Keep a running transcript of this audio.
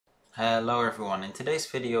Hello everyone, in today's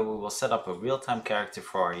video we will set up a real-time character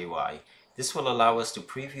for our UI. This will allow us to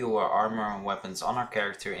preview our armor and weapons on our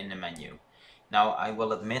character in the menu. Now I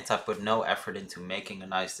will admit I put no effort into making a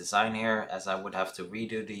nice design here, as I would have to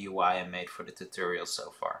redo the UI I made for the tutorial so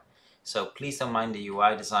far. So please don't mind the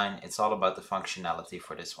UI design, it's all about the functionality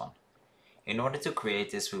for this one. In order to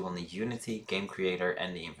create this we will need Unity, Game Creator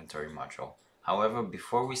and the inventory module. However,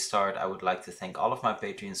 before we start, I would like to thank all of my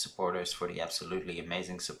Patreon supporters for the absolutely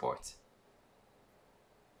amazing support.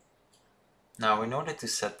 Now, in order to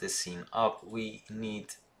set this scene up, we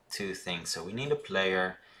need two things. So we need a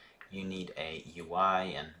player, you need a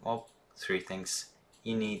UI, and well, three things.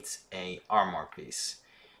 You need a armor piece.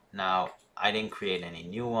 Now, I didn't create any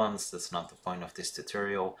new ones, that's not the point of this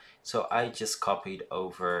tutorial, so I just copied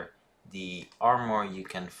over the armor you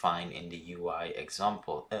can find in the UI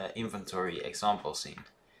example, inventory example scene.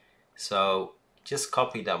 So just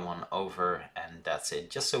copy that one over and that's it,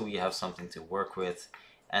 just so we have something to work with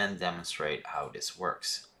and demonstrate how this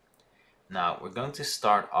works. Now we're going to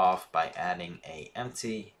start off by adding a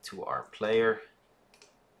empty to our player.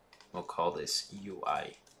 We'll call this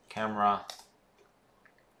UI camera,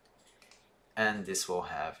 and this will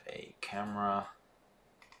have a camera,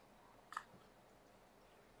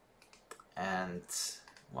 and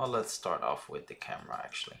well, let's start off with the camera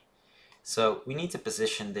actually. So we need to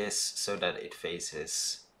position this so that it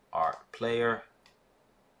faces our player.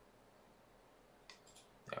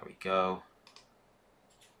 There we go.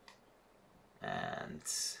 And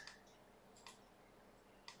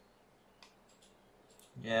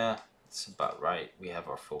yeah, it's about right. We have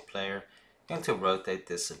our full player. I'm going to rotate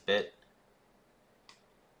this a bit.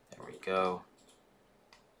 There we go.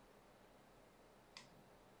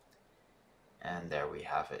 And there we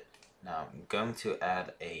have it. Now I'm going to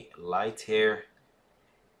add a light here.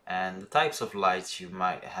 And the types of lights you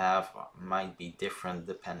might have might be different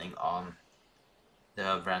depending on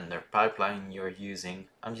the render pipeline you're using.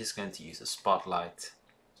 I'm just going to use a spotlight.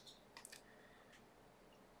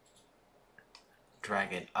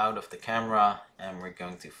 Drag it out of the camera and we're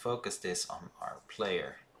going to focus this on our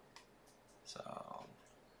player. So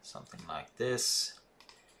something like this.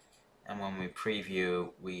 And when we preview,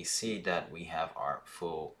 we see that we have our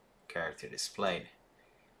full character displayed.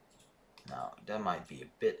 Now that might be a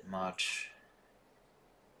bit much.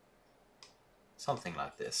 Something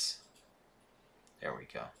like this. There we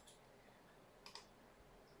go.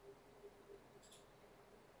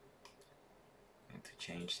 I'm going to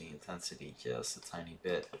change the intensity just a tiny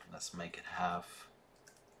bit. Let's make it half,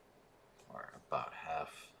 or about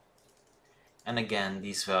half. And again,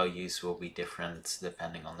 these values will be different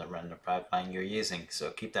depending on the render pipeline you're using,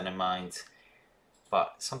 so keep that in mind,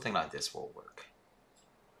 but something like this will work.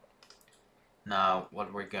 Now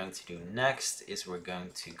what we're going to do next is we're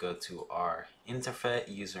going to go to our interface,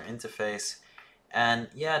 user interface, and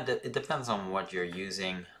yeah, it depends on what you're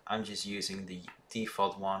using. I'm just using the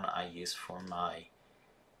default one I use for my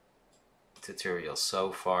tutorial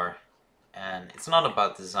so far, and it's not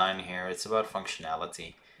about design here, it's about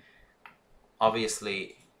functionality.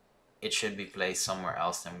 Obviously it should be placed somewhere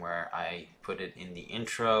else than where I put it in the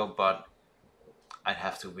intro, but I'd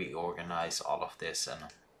have to reorganize all of this and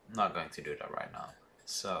I'm not going to do that right now.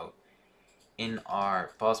 So in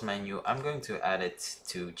our pause menu, I'm going to add it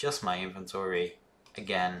to just my inventory.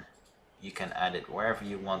 Again, you can add it wherever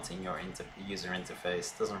you want in your user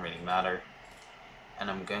interface, doesn't really matter.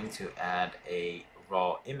 And I'm going to add a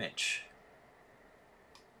raw image.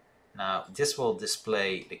 Now this will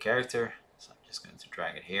display the character, so I'm just going to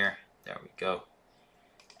drag it here, there we go,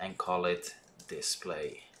 and call it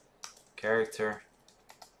display character.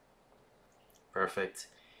 Perfect.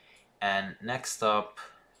 And next up,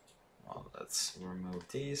 well, let's remove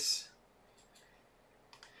these.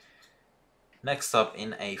 Next up,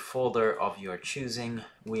 in a folder of your choosing,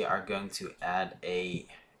 we are going to add a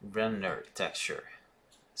render texture.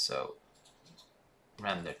 So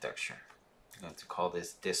render texture. I'm going to call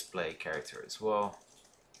this display character as well.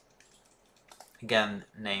 Again,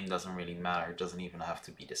 name doesn't really matter, it doesn't even have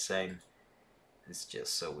to be the same. It's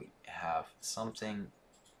just so we have something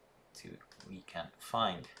we can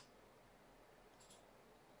find.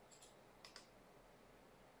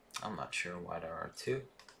 I'm not sure why there are two.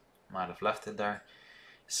 Might have left it there.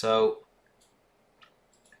 So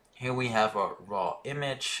here we have our raw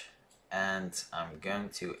image, and I'm going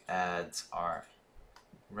to add our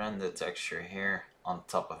render texture here on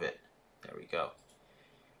top of it. There we go.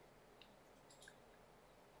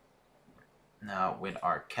 Now with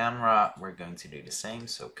our camera, we're going to do the same.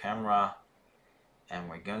 So camera, and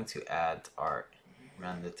we're going to add our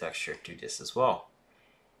render texture to this as well.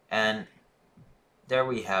 And there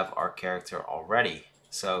we have our character already.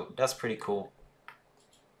 So that's pretty cool.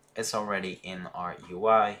 It's already in our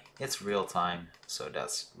UI, it's real time, so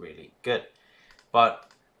that's really good.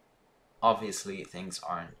 But obviously things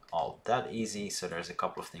aren't all that easy, so there's a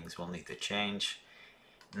couple of things we'll need to change.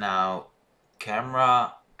 Now,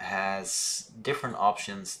 camera has different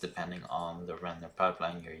options depending on the render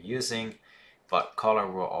pipeline you're using, but color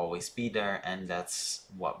will always be there, and that's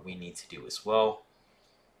what we need to do as well.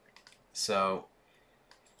 So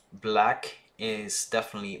black is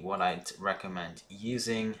definitely what I'd recommend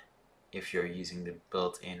using if you're using the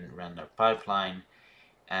built-in render pipeline,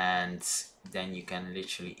 and then you can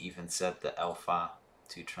literally even set the alpha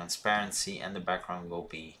to transparency and the background will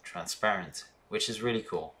be transparent, which is really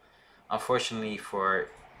cool. Unfortunately, for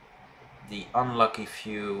the unlucky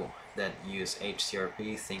few that use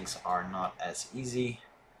HDRP, things are not as easy.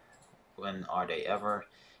 When are they ever?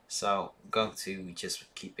 So I'm going to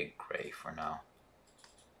just keep it gray for now.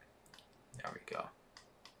 There we go.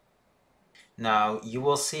 Now you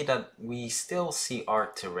will see that we still see our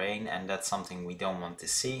terrain, and that's something we don't want to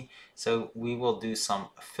see. So we will do some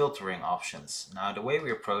filtering options. Now the way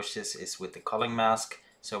we approach this is with the culling mask.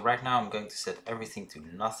 So right now I'm going to set everything to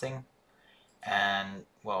nothing, and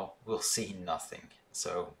well, we'll see nothing.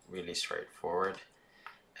 So really straightforward,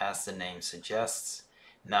 as the name suggests.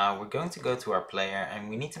 Now we're going to go to our player, and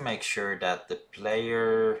we need to make sure that the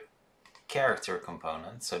player character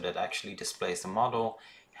component, so that actually displays the model,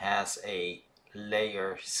 has a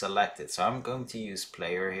layer selected. So I'm going to use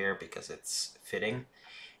player here because it's fitting,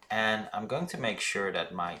 and I'm going to make sure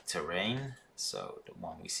that my terrain, so the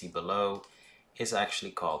one we see below, is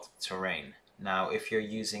actually called terrain. Now if you're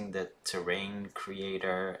using the terrain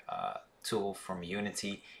creator tool from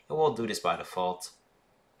Unity, it will do this by default.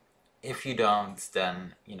 If you don't,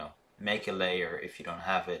 then make a layer if you don't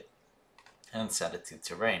have it and set it to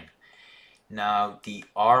terrain. Now the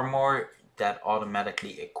armor that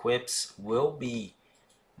automatically equips will be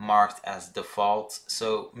marked as default,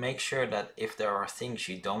 so make sure that if there are things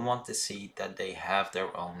you don't want to see, that they have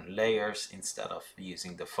their own layers instead of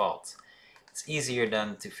using default. It's easier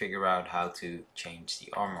then to figure out how to change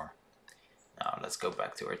the armor. Now let's go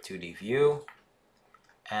back to our 2D view,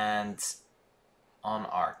 and on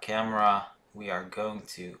our camera we are going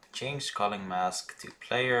to change culling mask to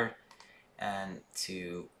player and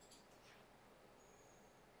to,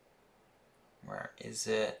 where is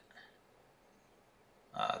it?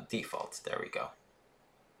 Default, there we go.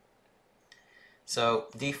 So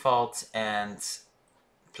default and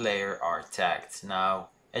player are tagged. Now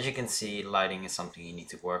as you can see, lighting is something you need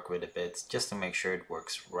to work with a bit just to make sure it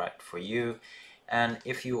works right for you. And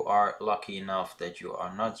if you are lucky enough that you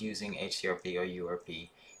are not using HDRP or URP,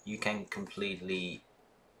 you can completely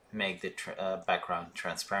make the background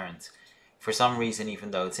transparent. For some reason,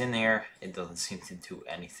 even though it's in here, it doesn't seem to do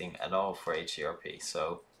anything at all for HDRP.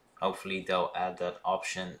 So hopefully they'll add that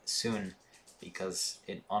option soon, because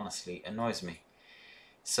it honestly annoys me.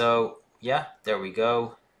 So yeah, there we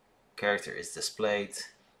go. Character is displayed.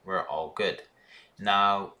 We're all good.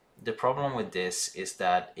 Now the problem with this is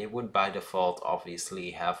that it would by default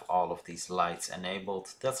obviously have all of these lights enabled.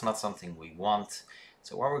 That's not something we want.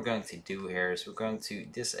 So what we're going to do here is we're going to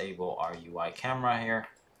disable our UI camera here,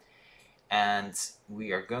 and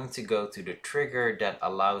we are going to go to the trigger that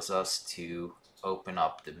allows us to open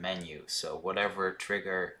up the menu. So whatever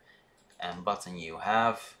trigger and button you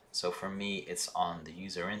have. So for me it's on the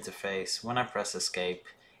user interface. When I press escape,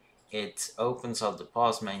 it opens up the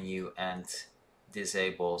pause menu and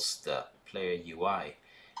disables the player UI.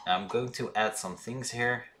 Now I'm going to add some things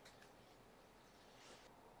here.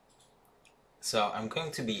 So I'm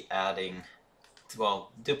going to be adding,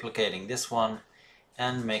 well, duplicating this one,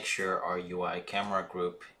 and make sure our UI camera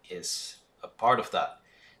group is a part of that.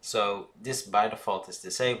 So this by default is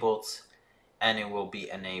disabled, and it will be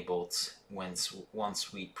enabled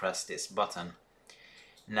once we press this button.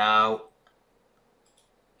 Now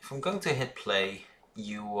if I'm going to hit play,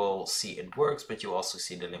 you will see it works, but you also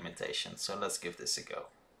see the limitations. So let's give this a go.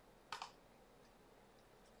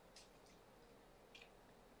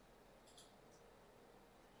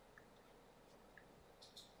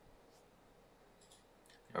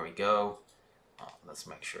 There we go. Let's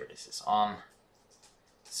make sure this is on.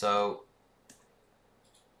 So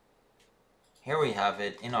here we have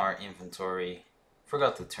it in our inventory.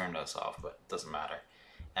 Forgot to turn those off, but it doesn't matter.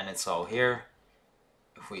 And it's all here.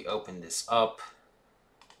 If we open this up,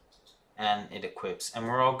 and it equips, and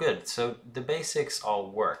we're all good. So the basics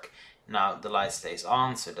all work. Now the light stays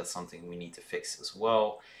on, so that's something we need to fix as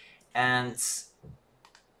well. And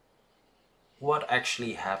what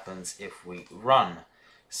actually happens if we run?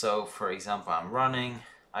 So for example, I'm running,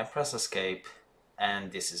 I press escape,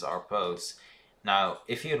 and this is our pose. Now,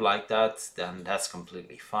 if you like that, then that's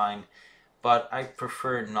completely fine, but I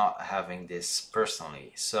prefer not having this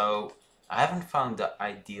personally. So I haven't found the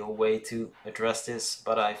ideal way to address this,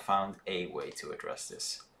 but I found a way to address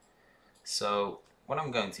this. So what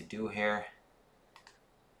I'm going to do here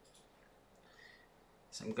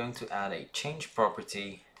is I'm going to add a change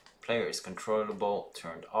property. Player is controllable,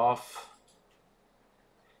 turned off.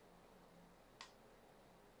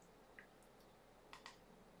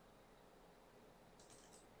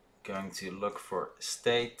 Going to look for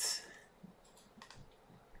state.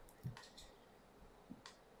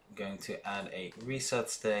 Going to add a reset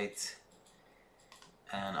state,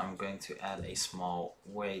 and I'm going to add a small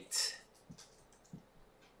weight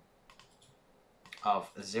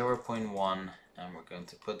of 0.1, and we're going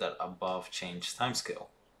to put that above change timescale.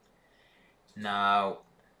 Now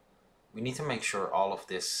we need to make sure all of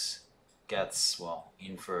this gets, well,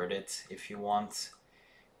 inverted if you want.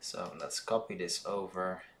 So let's copy this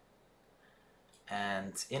over,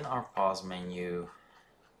 and in our pause menu,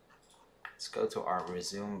 let's go to our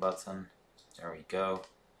resume button. There we go.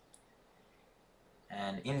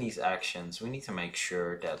 And in these actions, we need to make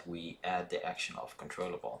sure that we add the action of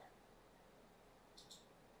controllable.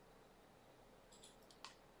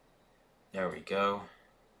 There we go.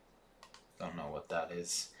 Don't know what that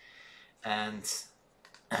is. And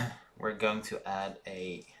we're going to add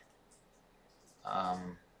a,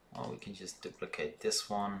 well, we can just duplicate this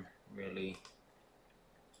one, really.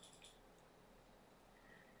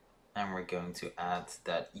 And we're going to add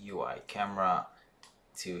that UI camera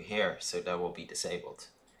to here, so that will be disabled.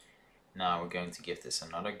 Now we're going to give this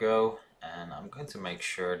another go, and I'm going to make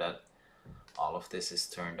sure that all of this is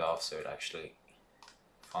turned off so it actually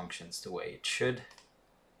functions the way it should.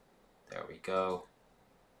 There we go.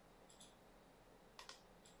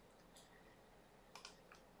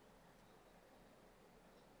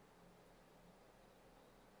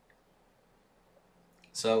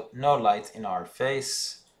 So no light in our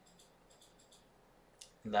face.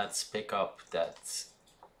 Let's pick up that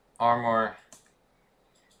armor,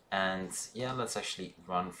 and yeah, let's actually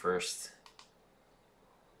run first.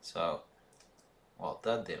 So, well,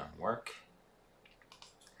 that didn't work.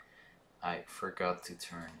 I forgot to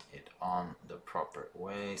turn it on the proper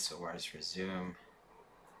way, so where's resume?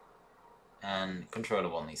 And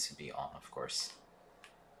controllable needs to be on, of course.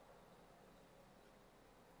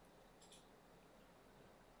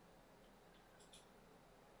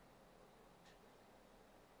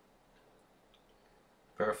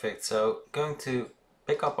 Perfect, so going to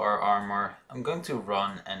pick up our armor, I'm going to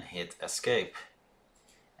run and hit escape.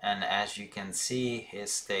 And as you can see,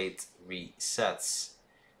 his state resets.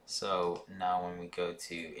 So now when we go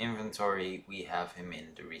to inventory, we have him in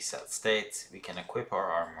the reset state. We can equip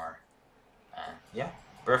our armor, and yeah,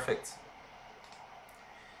 perfect.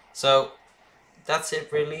 So that's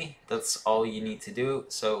it really. That's all you need to do.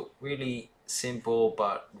 So really simple,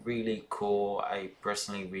 but really cool. I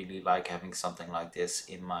personally really like having something like this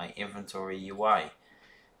in my inventory UI.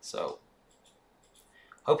 So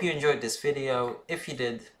hope you enjoyed this video. If you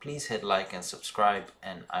did, please hit like and subscribe,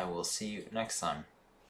 and I will see you next time.